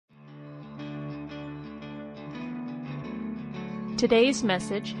Today's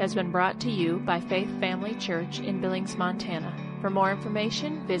message has been brought to you by Faith Family Church in Billings, Montana. For more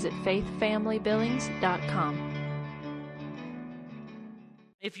information, visit faithfamilybillings.com.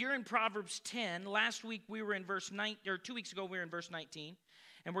 If you're in Proverbs 10, last week we were in verse 9, or 2 weeks ago we were in verse 19,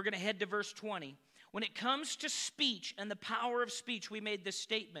 and we're going to head to verse 20. When it comes to speech and the power of speech, we made this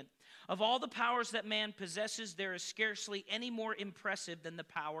statement. Of all the powers that man possesses, there is scarcely any more impressive than the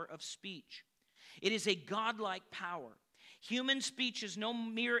power of speech. It is a godlike power. Human speech is no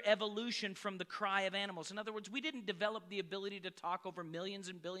mere evolution from the cry of animals. In other words, we didn't develop the ability to talk over millions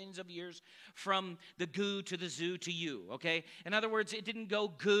and billions of years from the goo to the zoo to you, okay? In other words, it didn't go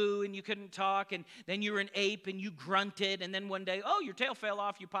goo and you couldn't talk, and then you were an ape and you grunted, and then one day, oh, your tail fell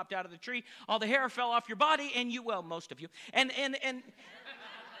off, you popped out of the tree, all the hair fell off your body, and you, well, most of you, and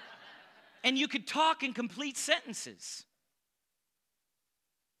you could talk in complete sentences.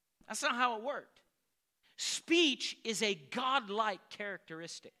 That's not how it worked. Speech is a godlike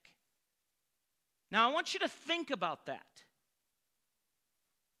characteristic. Now, I want you to think about that.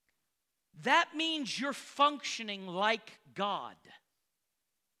 That means you're functioning like God.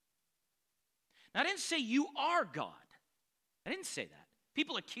 Now, I didn't say you are God. I didn't say that.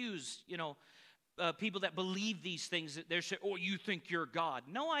 People accuse, people that believe these things, that they're saying, oh, you think you're God.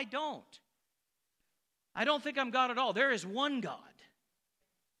 No, I don't. I don't think I'm God at all. There is one God.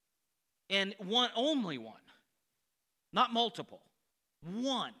 And only one, not multiple,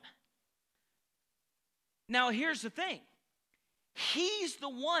 one. Now, here's the thing. He's the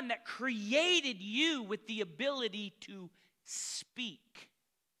one that created you with the ability to speak.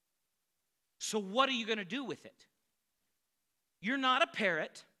 So what are you going to do with it? You're not a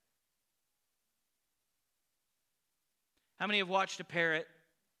parrot. How many have watched a parrot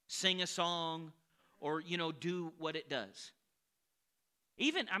sing a song or, do what it does?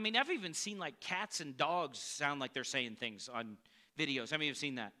 I've even seen like cats and dogs sound like they're saying things on videos. How many have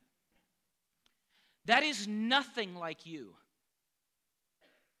seen that? That is nothing like you.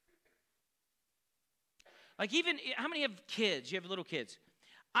 Like how many have kids? You have little kids.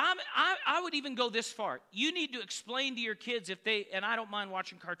 I would even go this far. You need to explain to your kids and I don't mind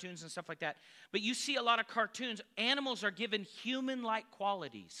watching cartoons and stuff like that, but you see a lot of cartoons, animals are given human-like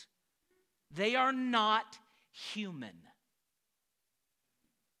qualities. They are not human.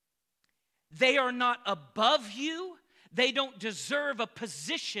 They are not above you. They don't deserve a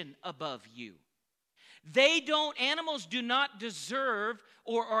position above you. Animals do not deserve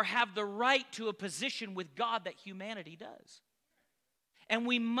or have the right to a position with God that humanity does. And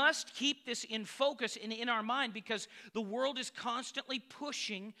we must keep this in focus and in our mind, because the world is constantly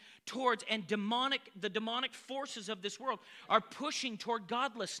pushing towards, and the demonic forces of this world are pushing toward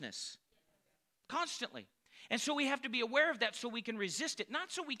godlessness. Constantly. And so we have to be aware of that so we can resist it,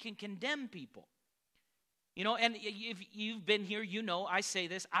 not so we can condemn people. And if you've been here, I say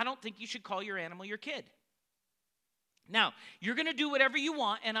this, I don't think you should call your animal your kid. Now, you're going to do whatever you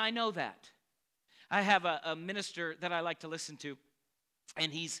want, and I know that. I have a minister that I like to listen to,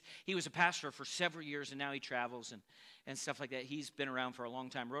 and he was a pastor for several years, and now he travels and stuff like that. He's been around for a long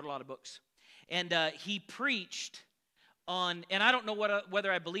time, wrote a lot of books. And he preached on, and I don't know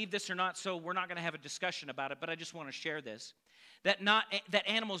whether I believe this or not, so we're not going to have a discussion about it, but I just want to share this, that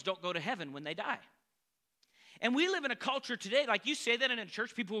animals don't go to heaven when they die. And we live in a culture today, like you say that in a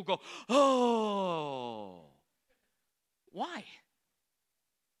church, people will go, oh, why?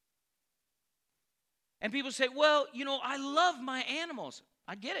 And people say, well, I love my animals.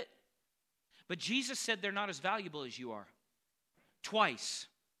 I get it. But Jesus said they're not as valuable as you are. Twice.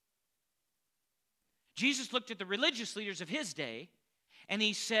 Jesus looked at the religious leaders of his day, and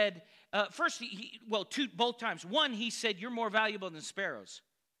he said, both times. One, he said, you're more valuable than sparrows.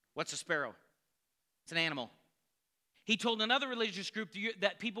 What's a sparrow? It's an animal. He told another religious group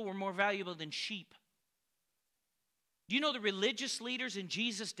that people were more valuable than sheep. Do you know the religious leaders in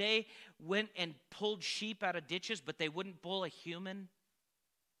Jesus' day went and pulled sheep out of ditches, but they wouldn't pull a human?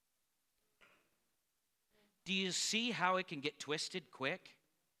 Do you see how it can get twisted quick?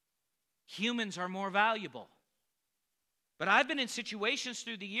 Humans are more valuable. But I've been in situations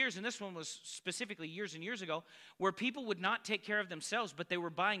through the years, and this one was specifically years and years ago, where people would not take care of themselves, but they were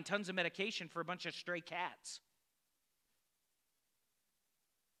buying tons of medication for a bunch of stray cats.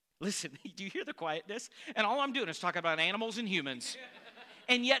 Listen, do you hear the quietness? And all I'm doing is talking about animals and humans.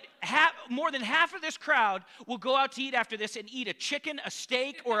 And yet, more than half of this crowd will go out to eat after this and eat a chicken, a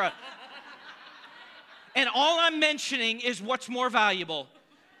steak, and all I'm mentioning is what's more valuable.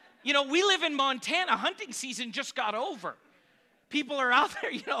 We live in Montana. Hunting season just got over. People are out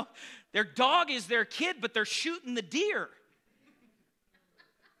there, their dog is their kid, but they're shooting the deer.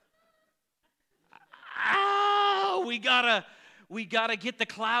 we gotta We got to get the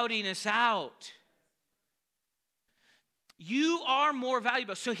cloudiness out. You are more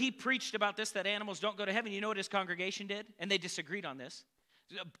valuable. So he preached about this, that animals don't go to heaven. You know what his congregation did? And they disagreed on this.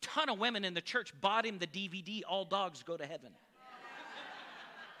 A ton of women in the church bought him the DVD, All Dogs Go to Heaven.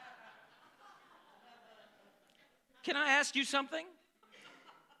 Can I ask you something?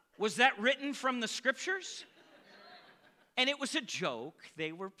 Was that written from the scriptures? And it was a joke.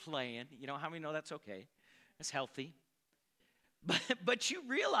 They were playing. You know, how many know that's okay? That's healthy. But you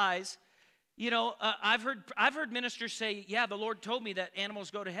realize, you know, I've heard ministers say, yeah, the Lord told me that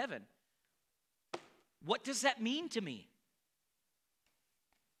animals go to heaven. What does that mean to me?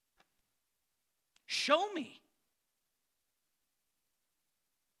 Show me.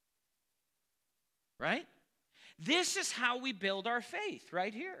 Right? This is how we build our faith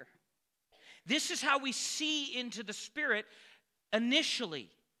right here. This is how we see into the Spirit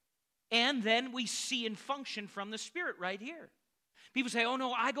initially. And then we see and function from the Spirit right here. People say, oh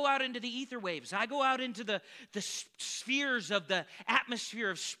no, I go out into the ether waves. I go out into the spheres of the atmosphere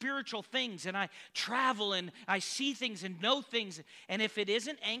of spiritual things. And I travel and I see things and know things. And if it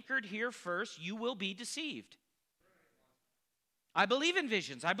isn't anchored here first, you will be deceived. I believe in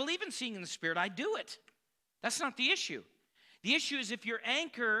visions. I believe in seeing in the Spirit. I do it. That's not the issue. The issue is if you're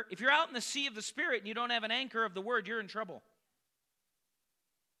out in the sea of the Spirit and you don't have an anchor of the Word, you're in trouble.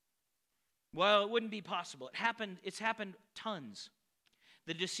 Well, it wouldn't be possible. It's happened tons.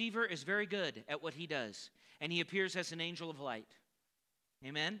 The deceiver is very good at what he does, and he appears as an angel of light.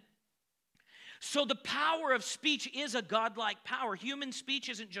 Amen? So the power of speech is a godlike power. Human speech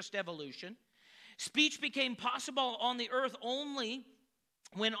isn't just evolution. Speech became possible on the earth only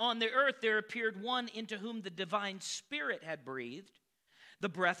when on the earth there appeared one into whom the divine Spirit had breathed the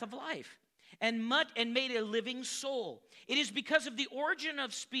breath of life and made a living soul. It is because of the origin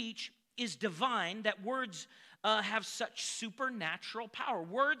of speech is divine that words have such supernatural power.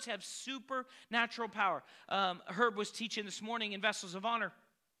 Words have supernatural power. Herb was teaching this morning in Vessels of Honor,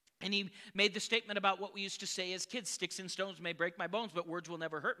 and he made the statement about what we used to say as kids, sticks and stones may break my bones, but words will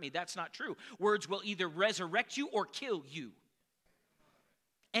never hurt me. That's not true. Words will either resurrect you or kill you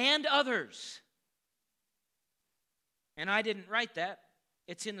and others. And I didn't write that.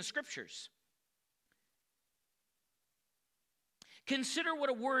 It's in the scriptures. Consider what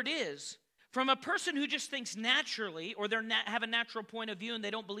a word is. From a person who just thinks naturally, or they have a natural point of view and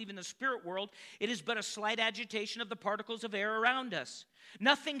they don't believe in the spirit world, it is but a slight agitation of the particles of air around us.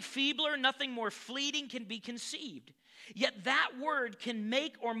 Nothing feebler, nothing more fleeting can be conceived. Yet that word can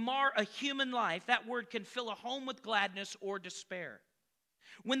make or mar a human life. That word can fill a home with gladness or despair.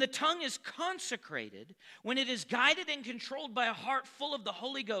 When the tongue is consecrated, when it is guided and controlled by a heart full of the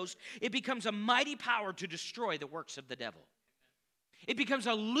Holy Ghost, it becomes a mighty power to destroy the works of the devil. It becomes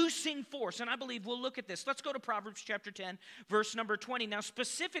a loosing force, and I believe we'll look at this. Let's go to Proverbs chapter 10, verse number 20. Now,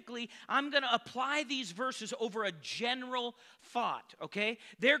 specifically, I'm going to apply these verses over a general thought, okay?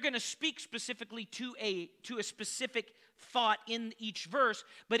 They're going to speak specifically to a specific thought in each verse,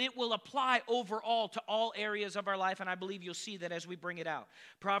 but it will apply overall to all areas of our life, and I believe you'll see that as we bring it out.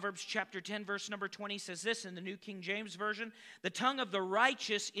 Proverbs chapter 10, verse number 20 says this in the New King James Version: the tongue of the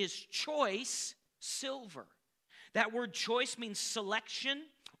righteous is choice silver. That word choice means selection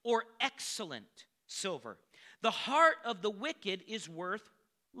or excellent silver. The heart of the wicked is worth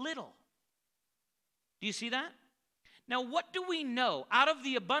little. Do you see that? Now, what do we know? Out of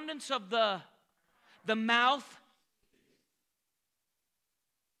the abundance of the mouth.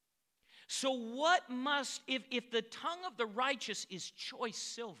 So what must, if the tongue of the righteous is choice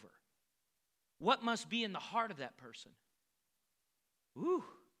silver, what must be in the heart of that person? Ooh,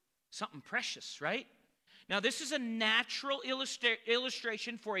 something precious, right? Now, this is a natural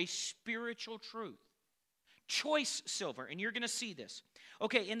illustration for a spiritual truth. Choice silver, and you're going to see this.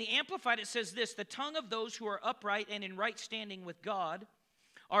 Okay, in the Amplified it says this: the tongue of those who are upright and in right standing with God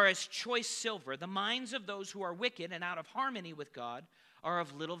are as choice silver. The minds of those who are wicked and out of harmony with God are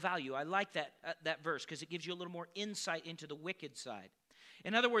of little value. I like that verse because it gives you a little more insight into the wicked side.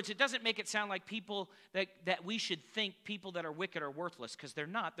 In other words, it doesn't make it sound like people that we should think people that are wicked are worthless, because they're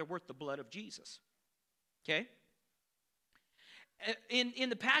not. They're worth the blood of Jesus. Okay? In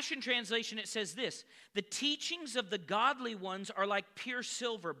the Passion Translation, it says this: the teachings of the godly ones are like pure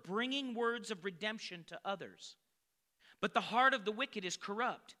silver, bringing words of redemption to others. But the heart of the wicked is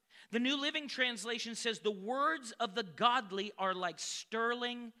corrupt. The New Living Translation says the words of the godly are like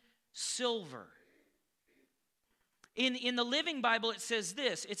sterling silver. In the Living Bible, it says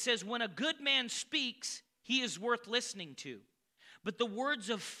this. It says, when a good man speaks, he is worth listening to. But the words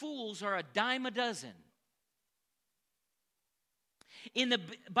of fools are a dime a dozen. In the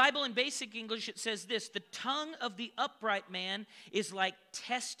Bible in basic English, it says this: the tongue of the upright man is like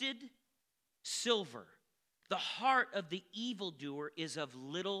tested silver. The heart of the evildoer is of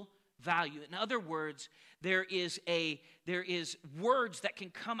little value. In other words, there is words that can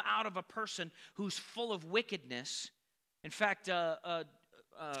come out of a person who's full of wickedness. In fact,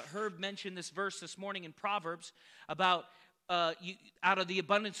 Herb mentioned this verse this morning in Proverbs about out of the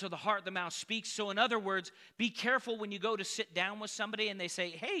abundance of the heart the mouth speaks. So in other words, be careful when you go to sit down with somebody and they say,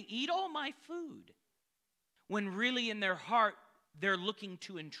 hey, eat all my food, when really in their heart they're looking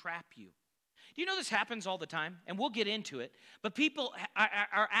to entrap you. Do you know this happens all the time? And we'll get into it. But people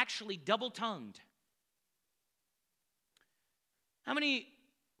are actually double-tongued. How many,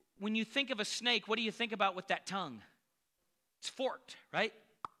 when you think of a snake, what do you think about with that tongue? It's forked, right?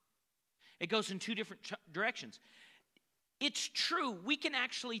 It goes in two different directions. It's true, we can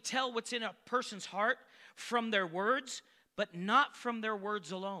actually tell what's in a person's heart from their words, but not from their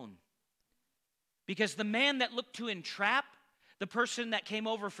words alone. Because the man that looked to entrap the person that came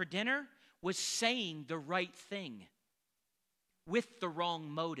over for dinner was saying the right thing with the wrong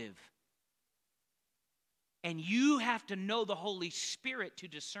motive. And you have to know the Holy Spirit to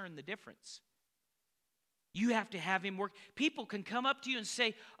discern the difference. You have to have him work. People can come up to you and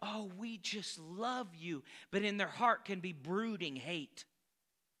say, oh, we just love you. But in their heart can be brooding hate,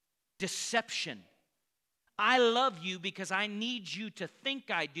 deception. I love you because I need you to think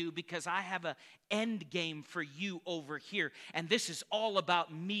I do, because I have an end game for you over here. And this is all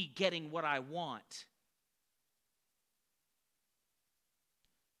about me getting what I want.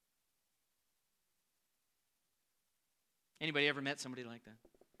 Anybody ever met somebody like that?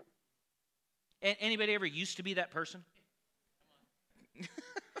 Anybody ever used to be that person?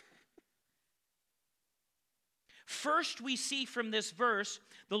 First, we see from this verse,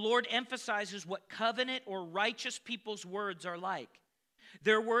 the Lord emphasizes what covenant or righteous people's words are like.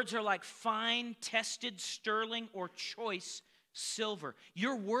 Their words are like fine, tested, sterling, or choice silver.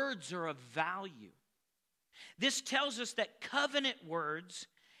 Your words are of value. This tells us that covenant words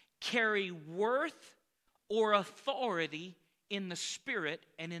carry worth or authority in the spirit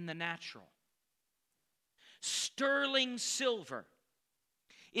and in the natural. Sterling silver.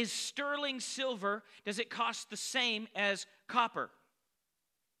 Is sterling silver, does it cost the same as copper?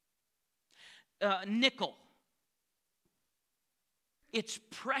 Nickel. It's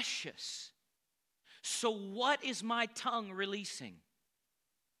precious. So what is my tongue releasing?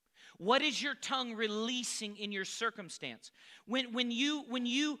 What is your tongue releasing in your circumstance? When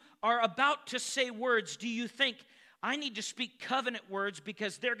you are about to say words, do you think, I need to speak covenant words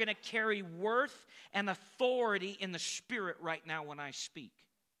because they're going to carry worth and authority in the spirit right now when I speak?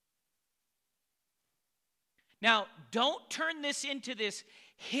 Now, don't turn this into this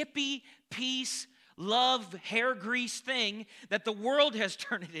hippie, peace, love, hair grease thing that the world has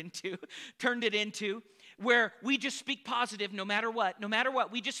turned it into, where we just speak positive no matter what. No matter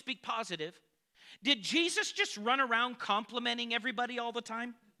what, we just speak positive. Did Jesus just run around complimenting everybody all the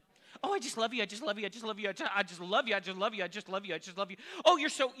time? Oh, I just love you, I just love you, I just love you, I just love you, I just love you, I just love you, I just love you. Oh, you're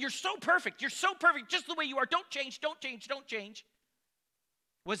so perfect, you're so perfect just the way you are. Don't change, don't change, don't change.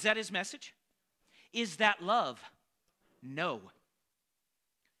 Was that his message? Is that love? No.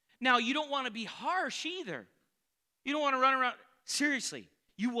 Now, you don't want to be harsh either. You don't want to run around. Seriously,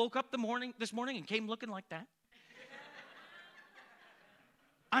 you woke up this morning and came looking like that?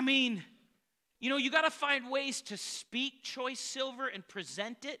 I mean, you got to find ways to speak choice silver and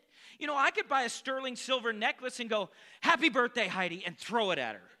present it. I could buy a sterling silver necklace and go, happy birthday, Heidi, and throw it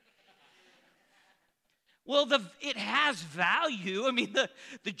at her. Well, it has value. I mean,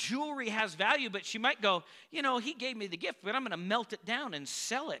 the jewelry has value, but she might go, he gave me the gift, but I'm going to melt it down and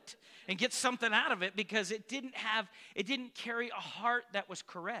sell it and get something out of it because it didn't carry a heart that was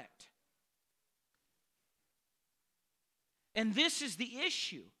correct. And this is the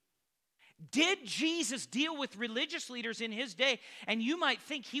issue. Did Jesus deal with religious leaders in his day? And you might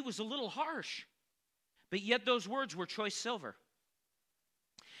think he was a little harsh, but yet those words were choice silver.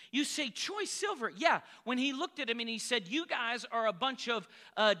 You say, choice silver. Yeah, when he looked at him and he said, you guys are a bunch of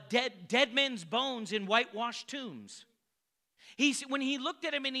dead men's bones in whitewashed tombs. When he looked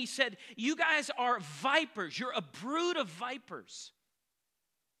at him and he said, you guys are vipers. You're a brood of vipers.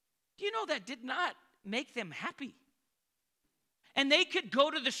 Do you know that did not make them happy? And they could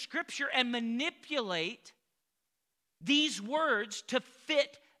go to the scripture and manipulate these words to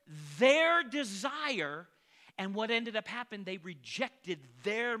fit their desire. And what ended up happening, they rejected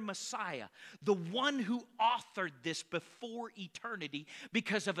their Messiah, the one who authored this before eternity,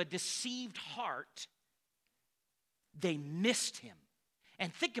 because of a deceived heart. They missed him.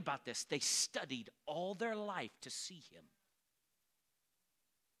 And think about this, they studied all their life to see him.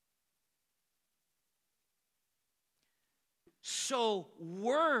 so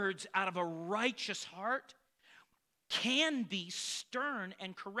words out of a righteous heart can be stern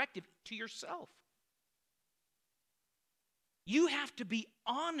and corrective to yourself. You have to be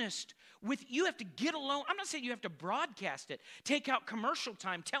honest you have to get alone. I'm not saying you have to broadcast it, take out commercial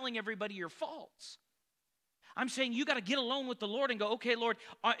time telling everybody your faults. I'm saying you got to get alone with the Lord and go, okay, Lord,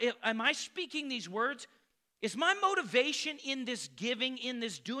 am I speaking these words? Is my motivation in this giving, in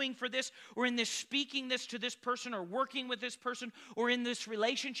this doing for this, or in this speaking this to this person, or working with this person, or in this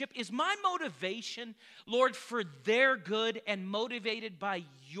relationship? Is my motivation, Lord, for their good and motivated by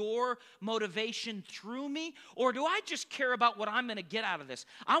your motivation through me? Or do I just care about what I'm going to get out of this?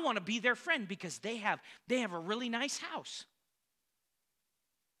 I want to be their friend because they have a really nice house.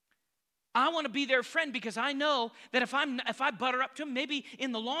 I want to be their friend because I know that if I butter up to them, maybe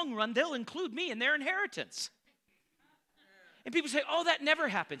in the long run, they'll include me in their inheritance. And people say, oh, that never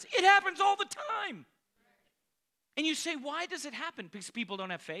happens. It happens all the time. And you say, why does it happen? Because people don't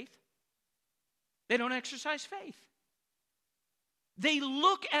have faith. They don't exercise faith. They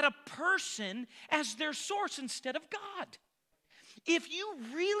look at a person as their source instead of God. If you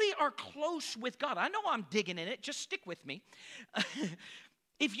really are close with God, I know I'm digging in it, just stick with me.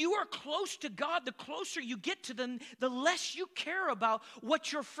 If you are close to God, the closer you get to them, the less you care about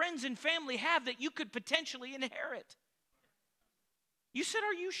what your friends and family have that you could potentially inherit. You said,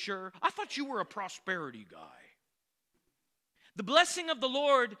 are you sure? I thought you were a prosperity guy. The blessing of the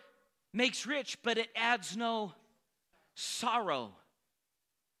Lord makes rich, but it adds no sorrow.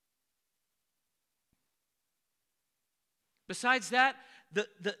 Besides that,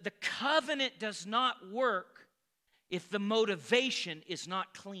 the covenant does not work if the motivation is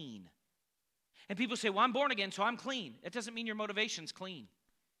not clean. And people say, well, I'm born again, so I'm clean. That doesn't mean your motivation's clean.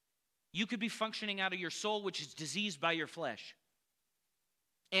 You could be functioning out of your soul, which is diseased by your flesh,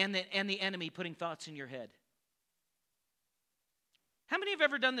 and the enemy putting thoughts in your head. How many have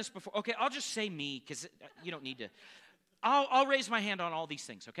ever done this before? Okay, I'll just say me, because you don't need to. I'll raise my hand on all these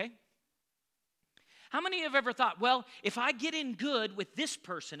things, okay? How many have ever thought, well, if I get in good with this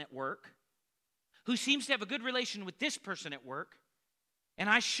person at work, who seems to have a good relation with this person at work, and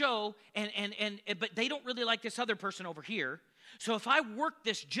I show, but they don't really like this other person over here, so if I work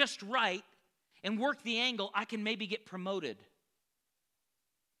this just right and work the angle, I can maybe get promoted.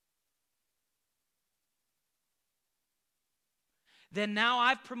 Then now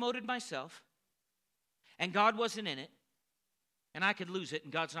I've promoted myself, and God wasn't in it, and I could lose it,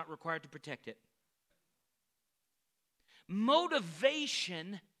 and God's not required to protect it.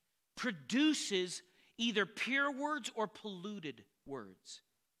 Motivation produces either pure words or polluted words.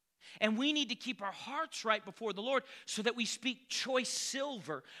 And we need to keep our hearts right before the Lord so that we speak choice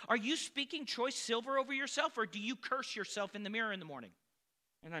silver. Are you speaking choice silver over yourself, or do you curse yourself in the mirror in the morning?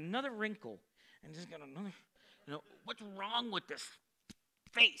 And another wrinkle, and just got another, what's wrong with this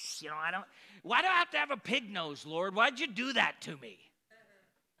face? Why do I have to have a pig nose, Lord? Why'd you do that to me?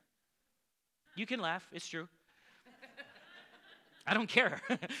 You can laugh, it's true. I don't care.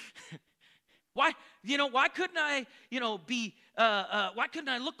 Why couldn't I, why couldn't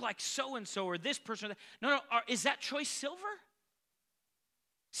I look like so-and-so or this person? Or that? No, is that choice silver?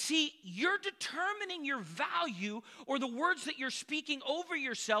 See, you're determining your value or the words that you're speaking over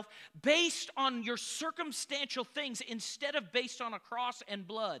yourself based on your circumstantial things instead of based on a cross and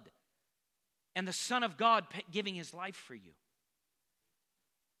blood and the Son of God giving his life for you.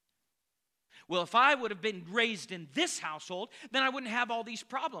 Well, if I would have been raised in this household, then I wouldn't have all these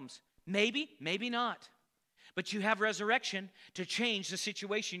problems. Maybe, maybe not. But you have resurrection to change the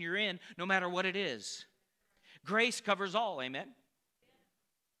situation you're in, no matter what it is. Grace covers all, amen?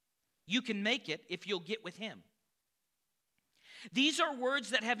 You can make it if you'll get with him. These are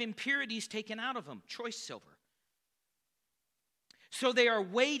words that have impurities taken out of them, choice silver. So they are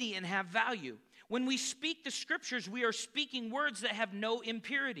weighty and have value. When we speak the scriptures, we are speaking words that have no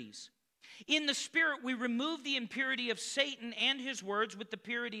impurities. In the Spirit, we remove the impurity of Satan and his words with the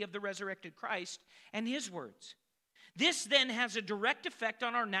purity of the resurrected Christ and his words. This then has a direct effect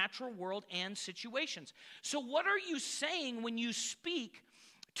on our natural world and situations. So what are you saying when you speak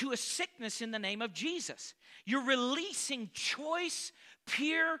to a sickness in the name of Jesus? You're releasing choice,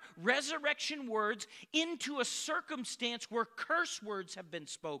 pure resurrection words into a circumstance where curse words have been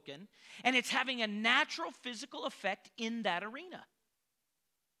spoken, and it's having a natural physical effect in that arena.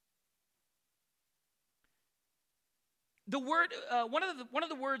 The word, one of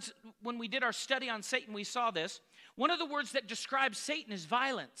the words, when we did our study on Satan, we saw this. One of the words that describes Satan is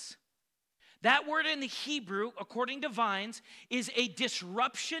violence. That word in the Hebrew, according to Vines, is a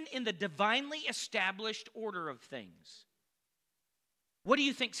disruption in the divinely established order of things. What do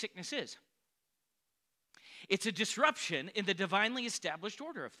you think sickness is? It's a disruption in the divinely established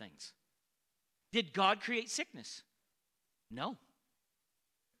order of things. Did God create sickness? No.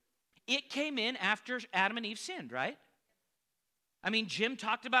 It came in after Adam and Eve sinned, right? I mean, Jim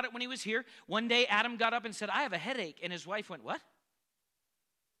talked about it when he was here. One day, Adam got up and said, I have a headache. And his wife went, what?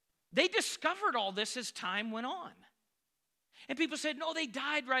 They discovered all this as time went on. And people said, no, they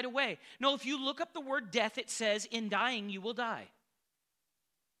died right away. No, if you look up the word death, it says, in dying, you will die.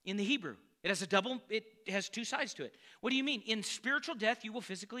 In the Hebrew. It has two sides to it. What do you mean? In spiritual death, you will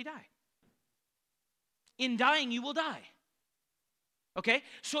physically die. In dying, you will die. Okay?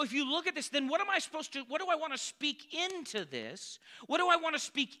 So if you look at this, then what do I want to speak into this? What do I want to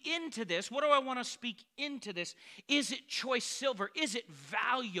speak into this? What do I want to speak into this? Is it choice silver? Is it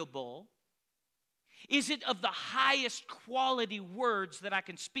valuable? Is it of the highest quality words that I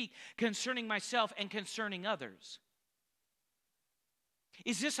can speak concerning myself and concerning others?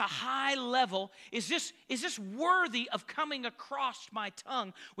 Is this a high level? Is this worthy of coming across my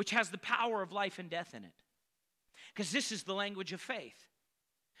tongue, which has the power of life and death in it? Because this is the language of faith.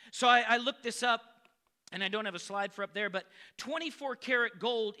 So I looked this up, and I don't have a slide for up there, but 24 karat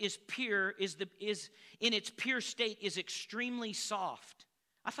gold is pure, is in its pure state, is extremely soft.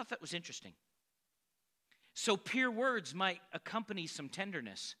 I thought that was interesting. So pure words might accompany some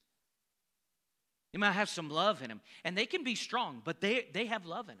tenderness. They might have some love in them. And they can be strong, but they have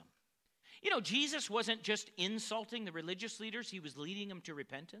love in them. You know, Jesus wasn't just insulting the religious leaders. He was leading them to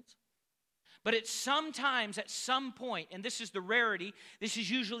repentance. But at some point, and this is the rarity, this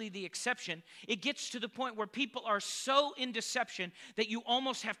is usually the exception, it gets to the point where people are so in deception that you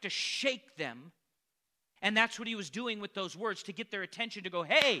almost have to shake them. And that's what he was doing with those words, to get their attention, to go,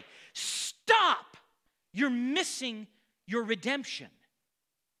 hey, stop! You're missing your redemption.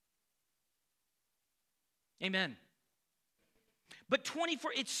 Amen. But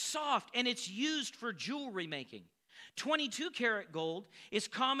 24, it's soft and it's used for jewelry making. 22 karat gold is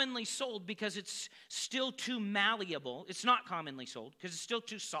commonly sold because it's still too malleable. It's not commonly sold because it's still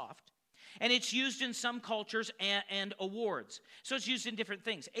too soft. And it's used in some cultures and awards. So it's used in different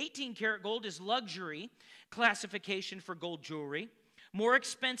things. 18 karat gold is luxury classification for gold jewelry. More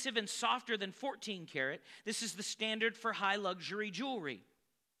expensive and softer than 14 karat. This is the standard for high luxury jewelry.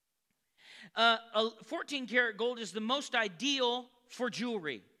 14 karat gold is the most ideal for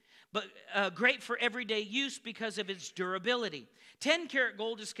jewelry, but great for everyday use because of its durability. 10 karat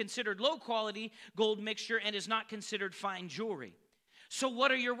gold is considered low quality gold mixture and is not considered fine jewelry. So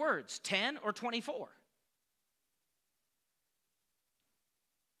what are your words, 10 or 24?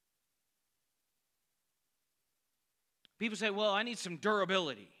 People say, well, I need some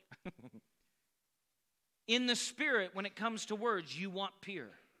durability. In the spirit, when it comes to words, you want pure.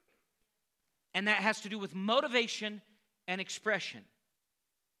 And that has to do with motivation and expression.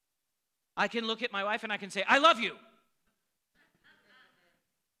 I can look at my wife and I can say, I love you.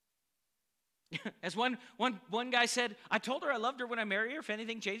 As one guy said, I told her I loved her when I marry her. If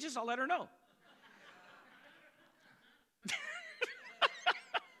anything changes, I'll let her know.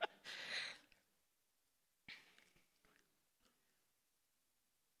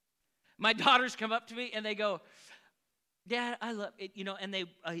 My daughters come up to me and they go, Dad, I love it, and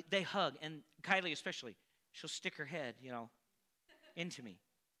they hug, and Kylie especially, she'll stick her head, into me.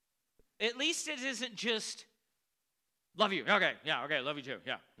 At least it isn't just, love you, okay, love you too,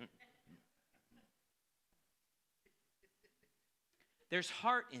 yeah. There's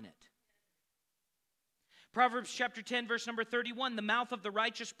heart in it. Proverbs chapter 10, verse number 31, the mouth of the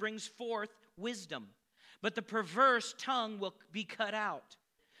righteous brings forth wisdom, but the perverse tongue will be cut out.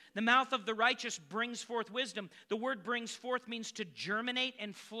 The mouth of the righteous brings forth wisdom. The word brings forth means to germinate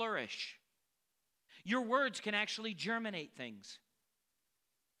and flourish. Your words can actually germinate things.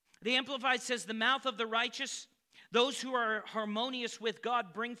 The Amplified says, the mouth of the righteous, those who are harmonious with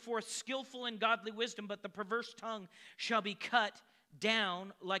God, bring forth skillful and godly wisdom, but the perverse tongue shall be cut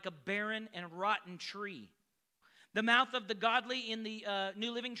down like a barren and rotten tree. The mouth of the godly in the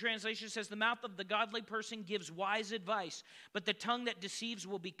New Living Translation says, the mouth of the godly person gives wise advice, but the tongue that deceives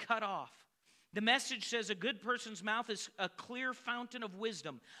will be cut off. The Message says a good person's mouth is a clear fountain of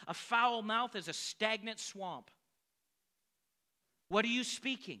wisdom. A foul mouth is a stagnant swamp. What are you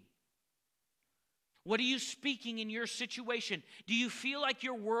speaking? What are you speaking in your situation? Do you feel like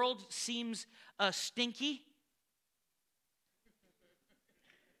your world seems stinky?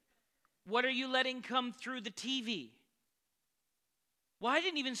 What are you letting come through the TV? Well, I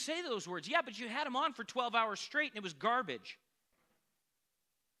didn't even say those words. Yeah, but you had them on for 12 hours straight and it was garbage.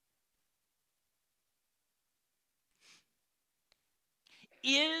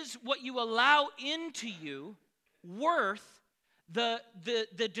 Is what you allow into you worth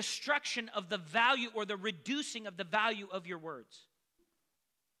the destruction of the value or the reducing of the value of your words?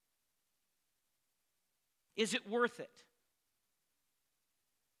 Is it worth it?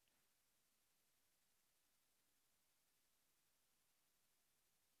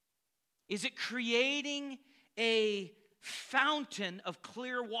 Is it creating a fountain of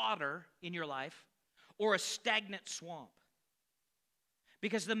clear water in your life or a stagnant swamp?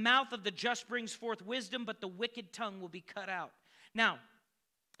 Because the mouth of the just brings forth wisdom, but the wicked tongue will be cut out. Now,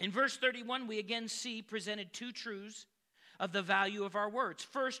 in verse 31, we again see presented two truths of the value of our words.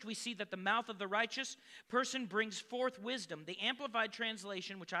 First, we see that the mouth of the righteous person brings forth wisdom. The Amplified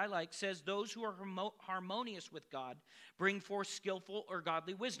Translation, which I like, says those who are harmonious with God bring forth skillful or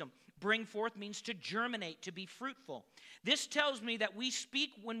godly wisdom. Bring forth means to germinate, to be fruitful. This tells me that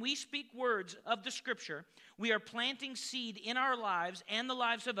when we speak words of the Scripture, we are planting seed in our lives and the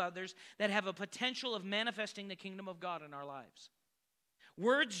lives of others that have a potential of manifesting the kingdom of God in our lives.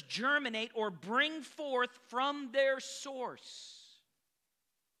 Words germinate or bring forth from their source.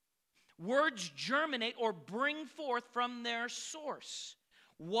 Words germinate or bring forth from their source.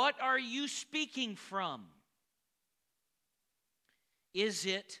 What are you speaking from? Is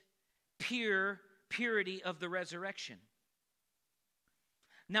it purity of the resurrection?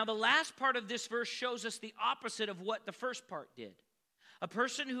 Now, the last part of this verse shows us the opposite of what the first part did. A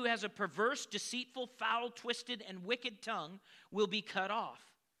person who has a perverse, deceitful, foul, twisted, and wicked tongue will be cut off.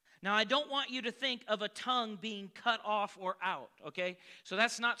 Now, I don't want you to think of a tongue being cut off or out, okay? So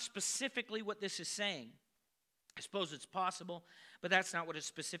that's not specifically what this is saying. I suppose it's possible, but that's not what it's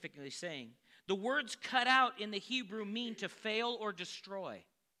specifically saying. The words cut out in the Hebrew mean to fail or destroy.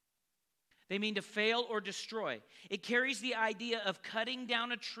 They mean to fail or destroy. It carries the idea of cutting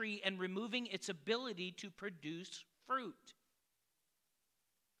down a tree and removing its ability to produce fruit.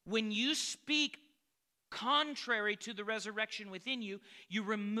 When you speak contrary to the resurrection within you, you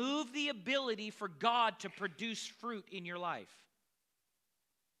remove the ability for God to produce fruit in your life.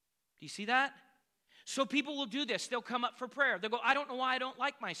 Do you see that? So people will do this. They'll come up for prayer. They'll go, I don't know why I don't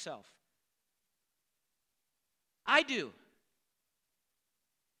like myself. I do.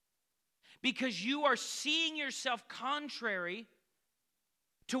 Because you are seeing yourself contrary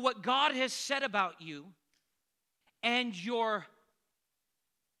to what God has said about you, and you're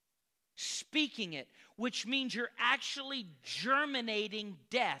speaking it, which means you're actually germinating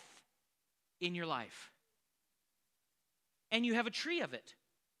death in your life. And you have a tree of it.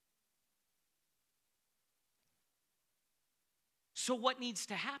 So what needs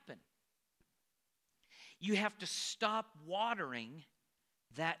to happen? You have to stop watering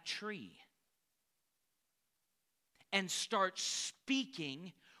that tree and start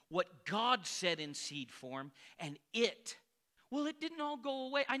speaking what God said in seed form, and it didn't all go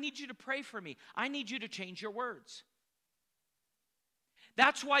away. I need you to pray for me. I need you to change your words.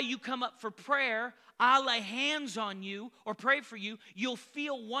 That's why you come up for prayer. I'll lay hands on you or pray for you. You'll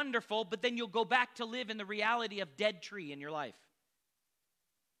feel wonderful, but then you'll go back to live in the reality of dead tree in your life.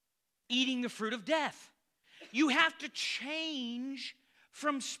 Eating the fruit of death. You have to change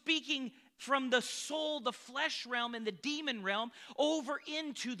from speaking from the soul, the flesh realm, and the demon realm over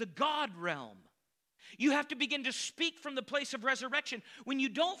into the God realm. You have to begin to speak from the place of resurrection. When you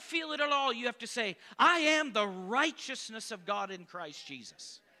don't feel it at all, you have to say, I am the righteousness of God in Christ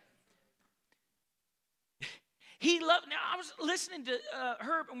Jesus. Now, I was listening to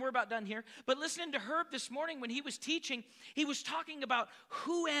Herb, and we're about done here, but listening to Herb this morning when he was teaching, he was talking about,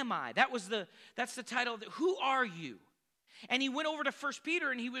 who am I? That's the title of it. Who are you? And he went over to 1 Peter,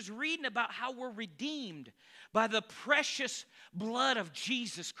 and he was reading about how we're redeemed by the precious blood of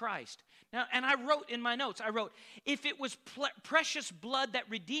Jesus Christ. Now, and I wrote in my notes, if it was precious blood that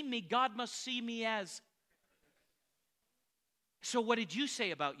redeemed me, God must see me as. So what did you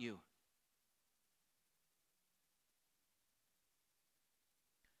say about you?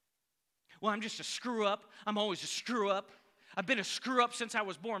 Well, I'm just a screw up. I'm always a screw up. I've been a screw up since I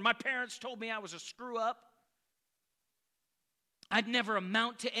was born. My parents told me I was a screw up. I'd never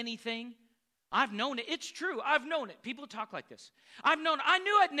amount to anything. I've known it. It's true. I've known it. People talk like this. I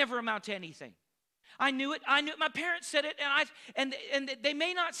knew I'd never amount to anything. I knew it. My parents said it, and they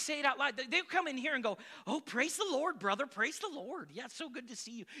may not say it out loud. They'll come in here and go, oh, praise the Lord, brother. Praise the Lord. Yeah, it's so good to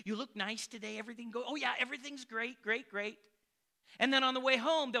see you. You look nice today. Oh, yeah, everything's great, great, great. And then on the way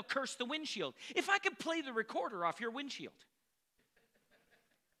home, they'll curse the windshield. If I could play the recorder off your windshield.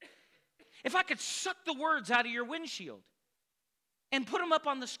 If I could suck the words out of your windshield and put them up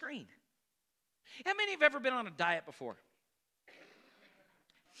on the screen. How many have ever been on a diet before?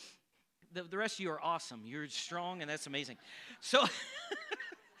 The rest of you are awesome. You're strong, and that's amazing. So,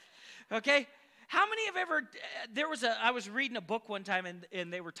 okay, How many have ever, I was reading a book one time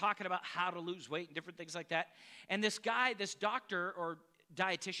and they were talking about how to lose weight and different things like that. And this guy, this doctor or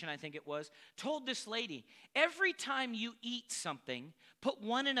dietitian, I think it was, told this lady, every time you eat something, put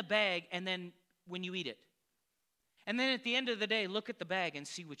one in a bag and then when you eat it. And then at the end of the day, look at the bag and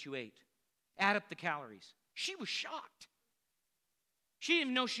see what you ate. Add up the calories. She was shocked. She didn't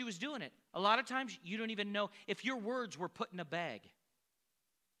even know she was doing it. A lot of times, you don't even know if your words were put in a bag.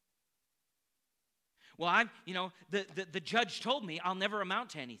 Well, the judge told me I'll never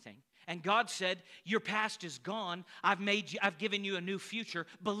amount to anything. And God said, your past is gone. I've given you a new future.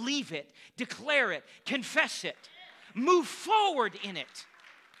 Believe it, declare it, confess it, move forward in it.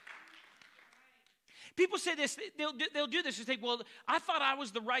 People say this, they'll do this. They think, well, I thought I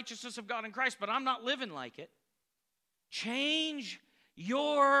was the righteousness of God in Christ, but I'm not living like it. Change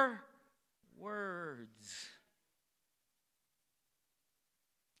your words.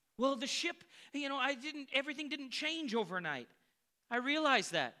 Well, the ship, everything didn't change overnight. I realize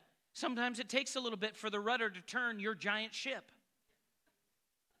that. Sometimes it takes a little bit for the rudder to turn your giant ship.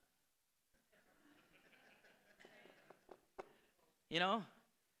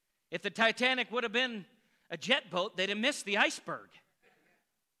 If the Titanic would have been a jet boat, they'd have missed the iceberg.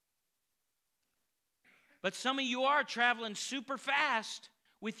 But some of you are traveling super fast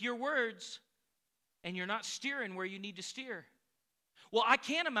with your words, and you're not steering where you need to steer. Well, I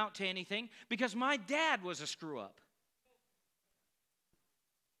can't amount to anything because my dad was a screw-up.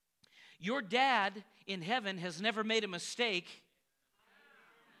 Your dad in heaven has never made a mistake,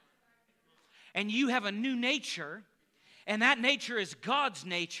 and you have a new nature, and that nature is God's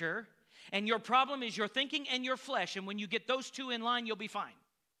nature, and your problem is your thinking and your flesh, and when you get those two in line, you'll be fine.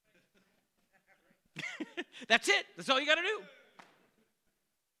 That's it. That's all you got to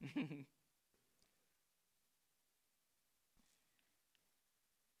do.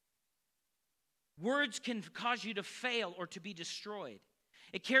 Words can cause you to fail or to be destroyed.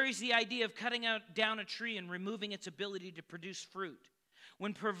 It carries the idea of cutting down a tree and removing its ability to produce fruit.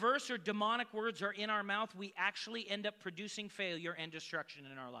 When perverse or demonic words are in our mouth, we actually end up producing failure and destruction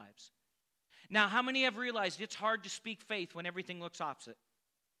in our lives. Now, how many have realized it's hard to speak faith when everything looks opposite?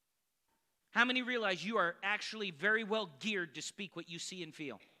 How many realize you are actually very well geared to speak what you see and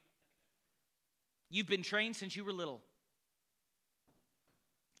feel? You've been trained since you were little.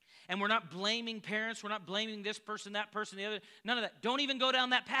 And we're not blaming parents. We're not blaming this person, that person, the other. None of that. Don't even go down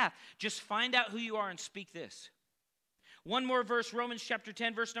that path. Just find out who you are and speak this. One more verse, Romans chapter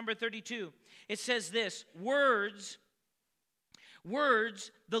 10, verse number 32. It says this, words,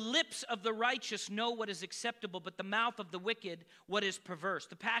 the lips of the righteous know what is acceptable, but the mouth of the wicked what is perverse.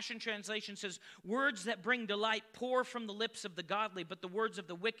 The Passion Translation says, words that bring delight pour from the lips of the godly, but the words of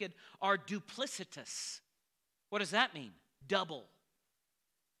the wicked are duplicitous. What does that mean? Double.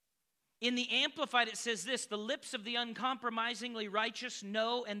 In the Amplified, it says this, the lips of the uncompromisingly righteous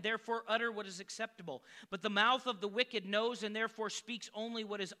know and therefore utter what is acceptable, but the mouth of the wicked knows and therefore speaks only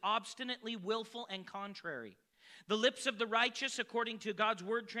what is obstinately willful and contrary. The lips of the righteous, according to God's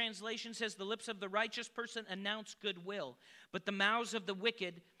Word translation, says the lips of the righteous person announce goodwill, but the mouths of the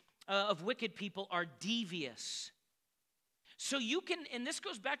wicked people are devious. So you can, and this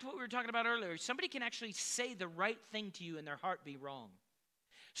goes back to what we were talking about earlier, somebody can actually say the right thing to you and their heart be wrong.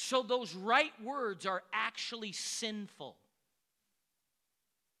 So those right words are actually sinful.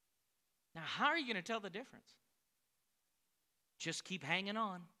 Now, how are you going to tell the difference? Just keep hanging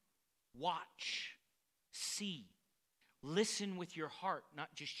on. Watch. See. Listen with your heart,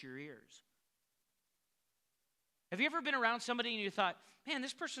 not just your ears. Have you ever been around somebody and you thought, man,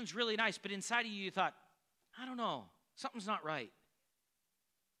 this person's really nice, but inside of you, you thought, I don't know, something's not right.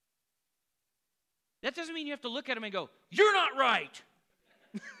 That doesn't mean you have to look at them and go, you're not right.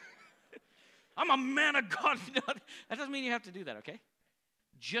 I'm a man of God. That doesn't mean you have to do that, okay?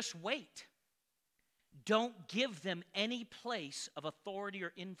 Just wait. Don't give them any place of authority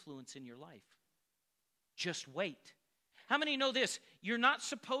or influence in your life. Just wait. How many know this? You're not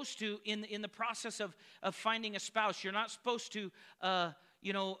supposed to, in the process of finding a spouse, you're not supposed to,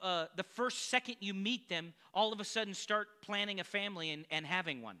 the first second you meet them, all of a sudden start planning a family and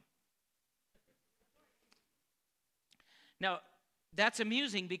having one. Now, that's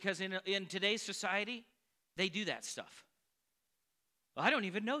amusing because in today's society, they do that stuff. Well, I don't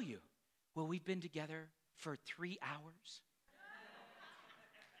even know you. Well, we've been together for 3 hours.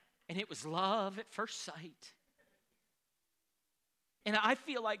 And it was love at first sight. And I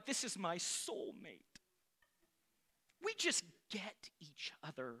feel like this is my soulmate. We just get each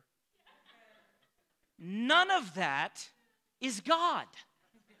other. None of that is God.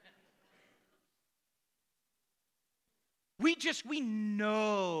 We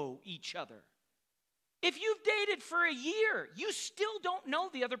know each other. If you've dated for a year, you still don't know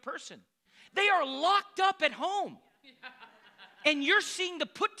the other person. They are locked up at home. And you're seeing the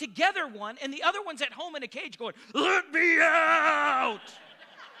put together one, and the other one's at home in a cage going, "Let me out."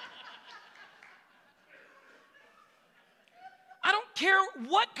 I don't care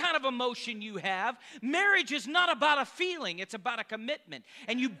what kind of emotion you have. Marriage is not about a feeling. It's about a commitment.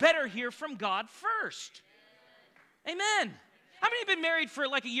 And you better hear from God first. Amen. How many have been married for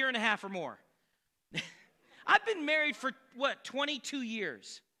like a year and a half or more? I've been married for, 22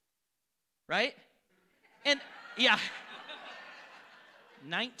 years. Right? And, yeah.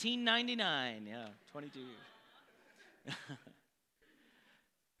 1999. Yeah, 22 years.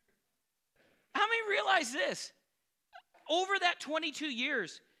 How many realize this? Over that 22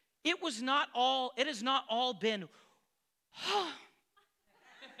 years, it has not all been, it has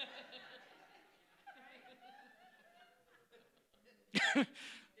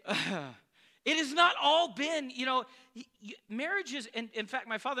not all been, marriage is, and in fact,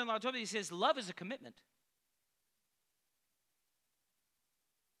 my father-in-law told me, he says, love is a commitment.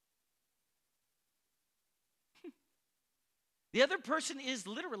 The other person is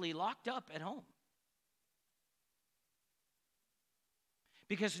literally locked up at home.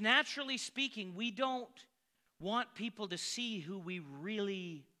 Because naturally speaking, we don't want people to see who we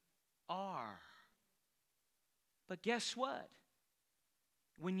really are. But guess what?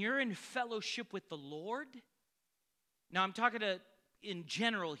 When you're in fellowship with the Lord, now I'm talking in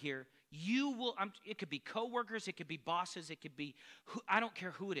general here, it could be coworkers, it could be bosses, it could be, I don't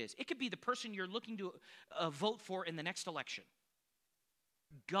care who it is. It could be the person you're looking to vote for in the next election.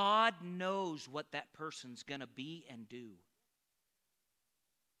 God knows what that person's going to be and do.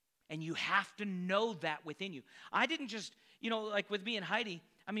 And you have to know that within you. I didn't just, like with me and Heidi,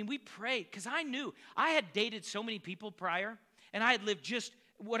 we prayed because I knew I had dated so many people prior, and I had lived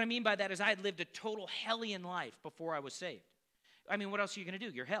what I mean by that is I had lived a total hellion life before I was saved. What else are you going to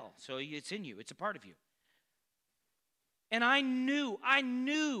do? You're hell, so it's in you. It's a part of you. And I knew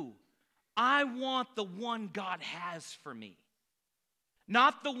I want the one God has for me,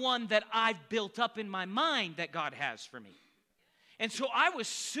 not the one that I've built up in my mind that God has for me. And so I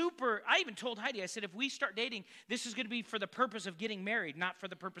even told Heidi, I said, if we start dating, this is going to be for the purpose of getting married, not for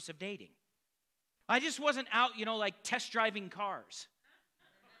the purpose of dating. I just wasn't out, like test driving cars.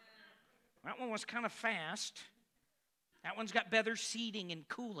 That one was kind of fast. That one's got better seating and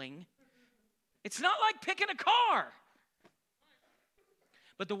cooling. It's not like picking a car.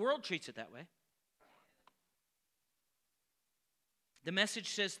 But the world treats it that way. The message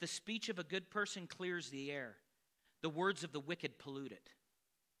says, the speech of a good person clears the air. The words of the wicked pollute it.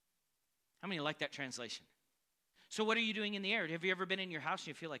 How many like that translation? So what are you doing in the air? Have you ever been in your house and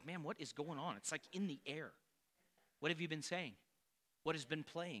you feel like, man, what is going on? It's like in the air. What have you been saying? What has been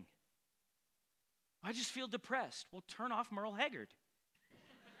playing? I just feel depressed. Well, turn off Merle Haggard.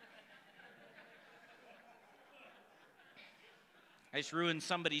 I just ruined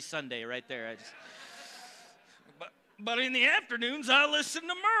somebody's Sunday right there. But in the afternoons, I listen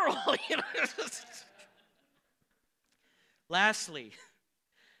to Merle. Lastly,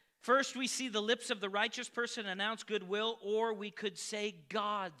 first we see the lips of the righteous person announce goodwill, or we could say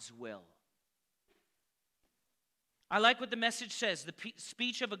God's will. I like what the message says. The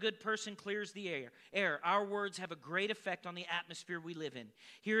speech of a good person clears the air. Our words have a great effect on the atmosphere we live in.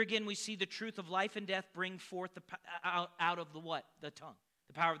 Here again we see the truth of life and death bring forth out of the what? The tongue.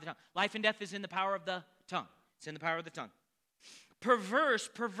 The power of the tongue. Life and death is in the power of the tongue. It's in the power of the tongue. Perverse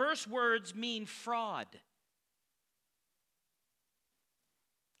words mean fraud.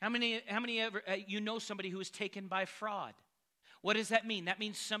 How many ever somebody who was taken by fraud? What does that mean? That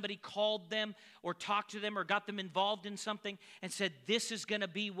means somebody called them or talked to them or got them involved in something and said, this is going to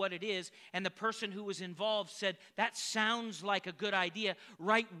be what it is. And the person who was involved said, that sounds like a good idea.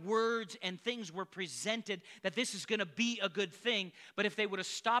 Right words and things were presented that this is going to be a good thing. But if they would have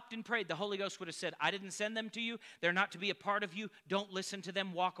stopped and prayed, the Holy Ghost would have said, I didn't send them to you. They're not to be a part of you. Don't listen to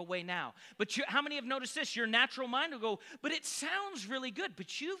them. Walk away now. But how many have noticed this? Your natural mind will go, but it sounds really good.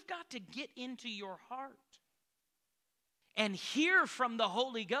 But you've got to get into your heart and hear from the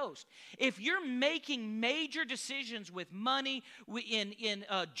Holy Ghost. If you're making major decisions with money, in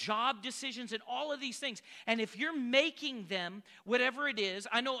job decisions, and all of these things, and if you're making them, whatever it is,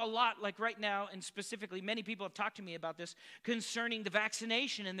 I know a lot, like right now, and specifically, many people have talked to me about this concerning the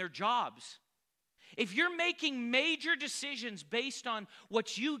vaccination and their jobs. If you're making major decisions based on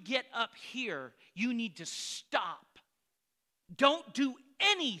what you get up here, you need to stop. Don't do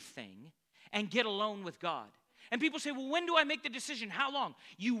anything and get alone with God. And people say, well, when do I make the decision? How long?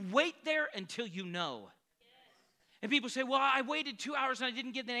 You wait there until you know. Yes. And people say, well, I waited 2 hours and I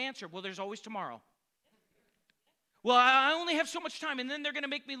didn't get an answer. Well, there's always tomorrow. Well, I only have so much time, and then they're going to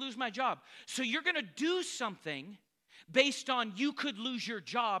make me lose my job. So you're going to do something based on you could lose your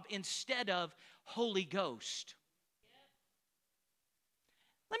job instead of Holy Ghost.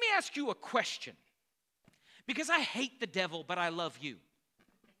 Let me ask you a question, because I hate the devil, but I love you.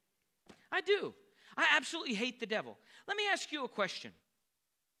 I do. I absolutely hate the devil. Let me ask you a question.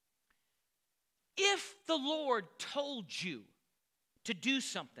 If the Lord told you to do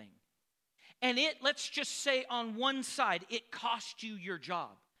something, and let's just say on one side, it cost you your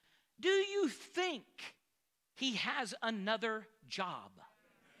job, do you think he has another job?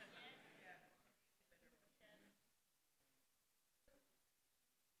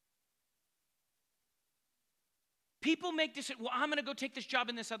 People make this, well, I'm going to go take this job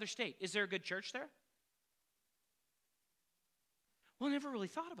in this other state. Is there a good church there? Well, I never really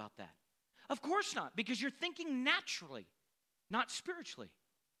thought about that. Of course not, because you're thinking naturally, not spiritually.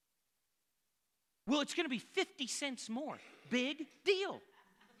 Well, it's going to be 50 cents more. Big deal.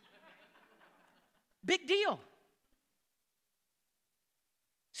 Big deal.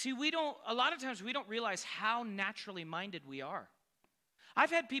 See, a lot of times we don't realize how naturally minded we are. I've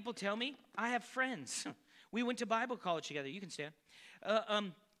had people tell me, I have friends. We went to Bible college together. You can stand.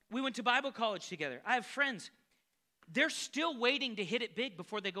 We went to Bible college together. I have friends. They're still waiting to hit it big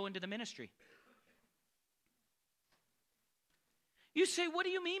before they go into the ministry. You say, what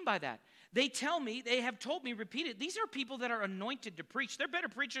do you mean by that? They have told me repeatedly, these are people that are anointed to preach. They're better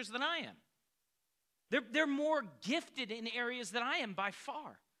preachers than I am. They're more gifted in areas than I am by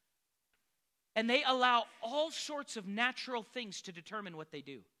far. And they allow all sorts of natural things to determine what they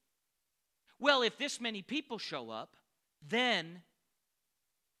do. Well, if this many people show up, then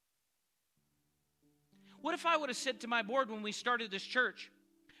what if I would have said to my board when we started this church,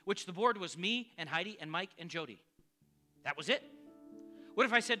 which the board was me and Heidi and Mike and Jody. That was it. What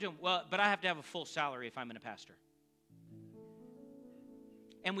if I said to them, well, but I have to have a full salary if I'm going to pastor?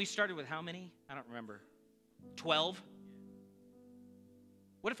 And we started with how many? I don't remember. 12?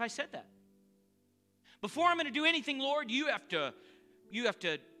 What if I said that? Before I'm going to do anything, Lord, you have to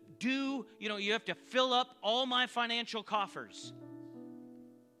fill up all my financial coffers.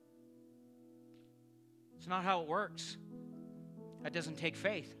 It's not how it works. That doesn't take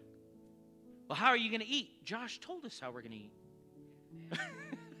faith. Well, how are you going to eat? Josh told us how we're going to eat.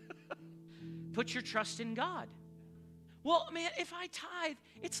 Put your trust in God. Well, man, if I tithe,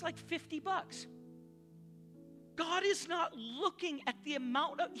 it's like $50. God is not looking at the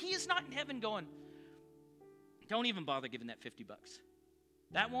amount He is not in heaven going, don't even bother giving that $50.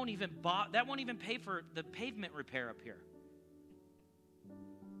 That won't even pay for the pavement repair up here.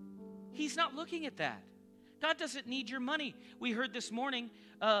 He's not looking at that. God doesn't need your money. We heard this morning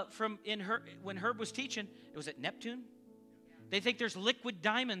when Herb was teaching, it was at Neptune. They think there's liquid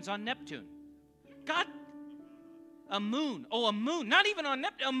diamonds on Neptune. God, a moon. Oh, a moon. Not even on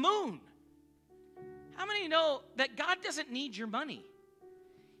Neptune, a moon. How many know that God doesn't need your money?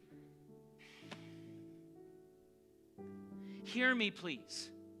 Hear me, please.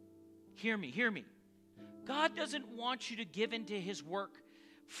 Hear me. God doesn't want you to give into His work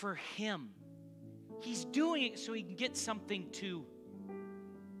for Him. He's doing it so He can get something to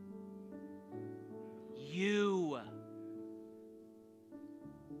you.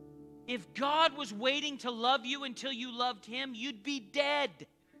 If God was waiting to love you until you loved Him, you'd be dead.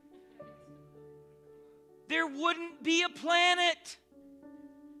 There wouldn't be a planet.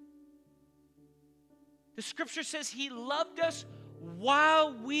 The scripture says He loved us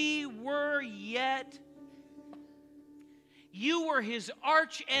while we were yet. You were His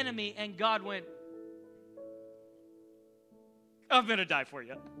arch enemy, and God went, I'm going to die for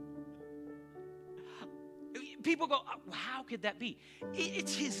you. People go, how could that be?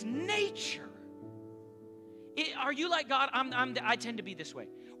 It's His nature. Are you like God? I tend to be this way.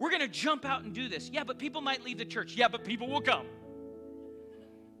 We're going to jump out and do this. Yeah, but people might leave the church. Yeah, but people will come.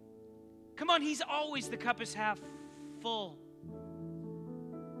 Come on, He's always the cup is half full.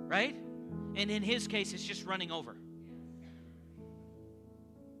 Right? And in His case, it's just running over.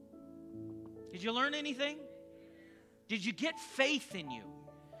 Did you learn anything? Did you get faith in you?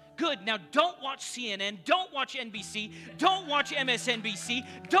 Good. Now don't watch CNN. Don't watch NBC. Don't watch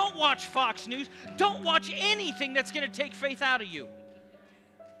MSNBC. Don't watch Fox News. Don't watch anything that's going to take faith out of you.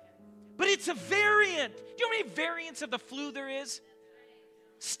 But it's a variant. Do you know how many variants of the flu there is?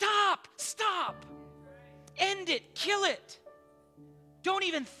 Stop. End it. Kill it. Don't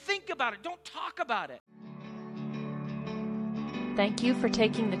even think about it. Don't talk about it. Thank you for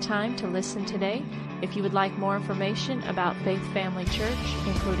taking the time to listen today. If you would like more information about Faith Family Church,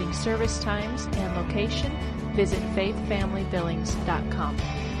 including service times and location, visit faithfamilybillings.com.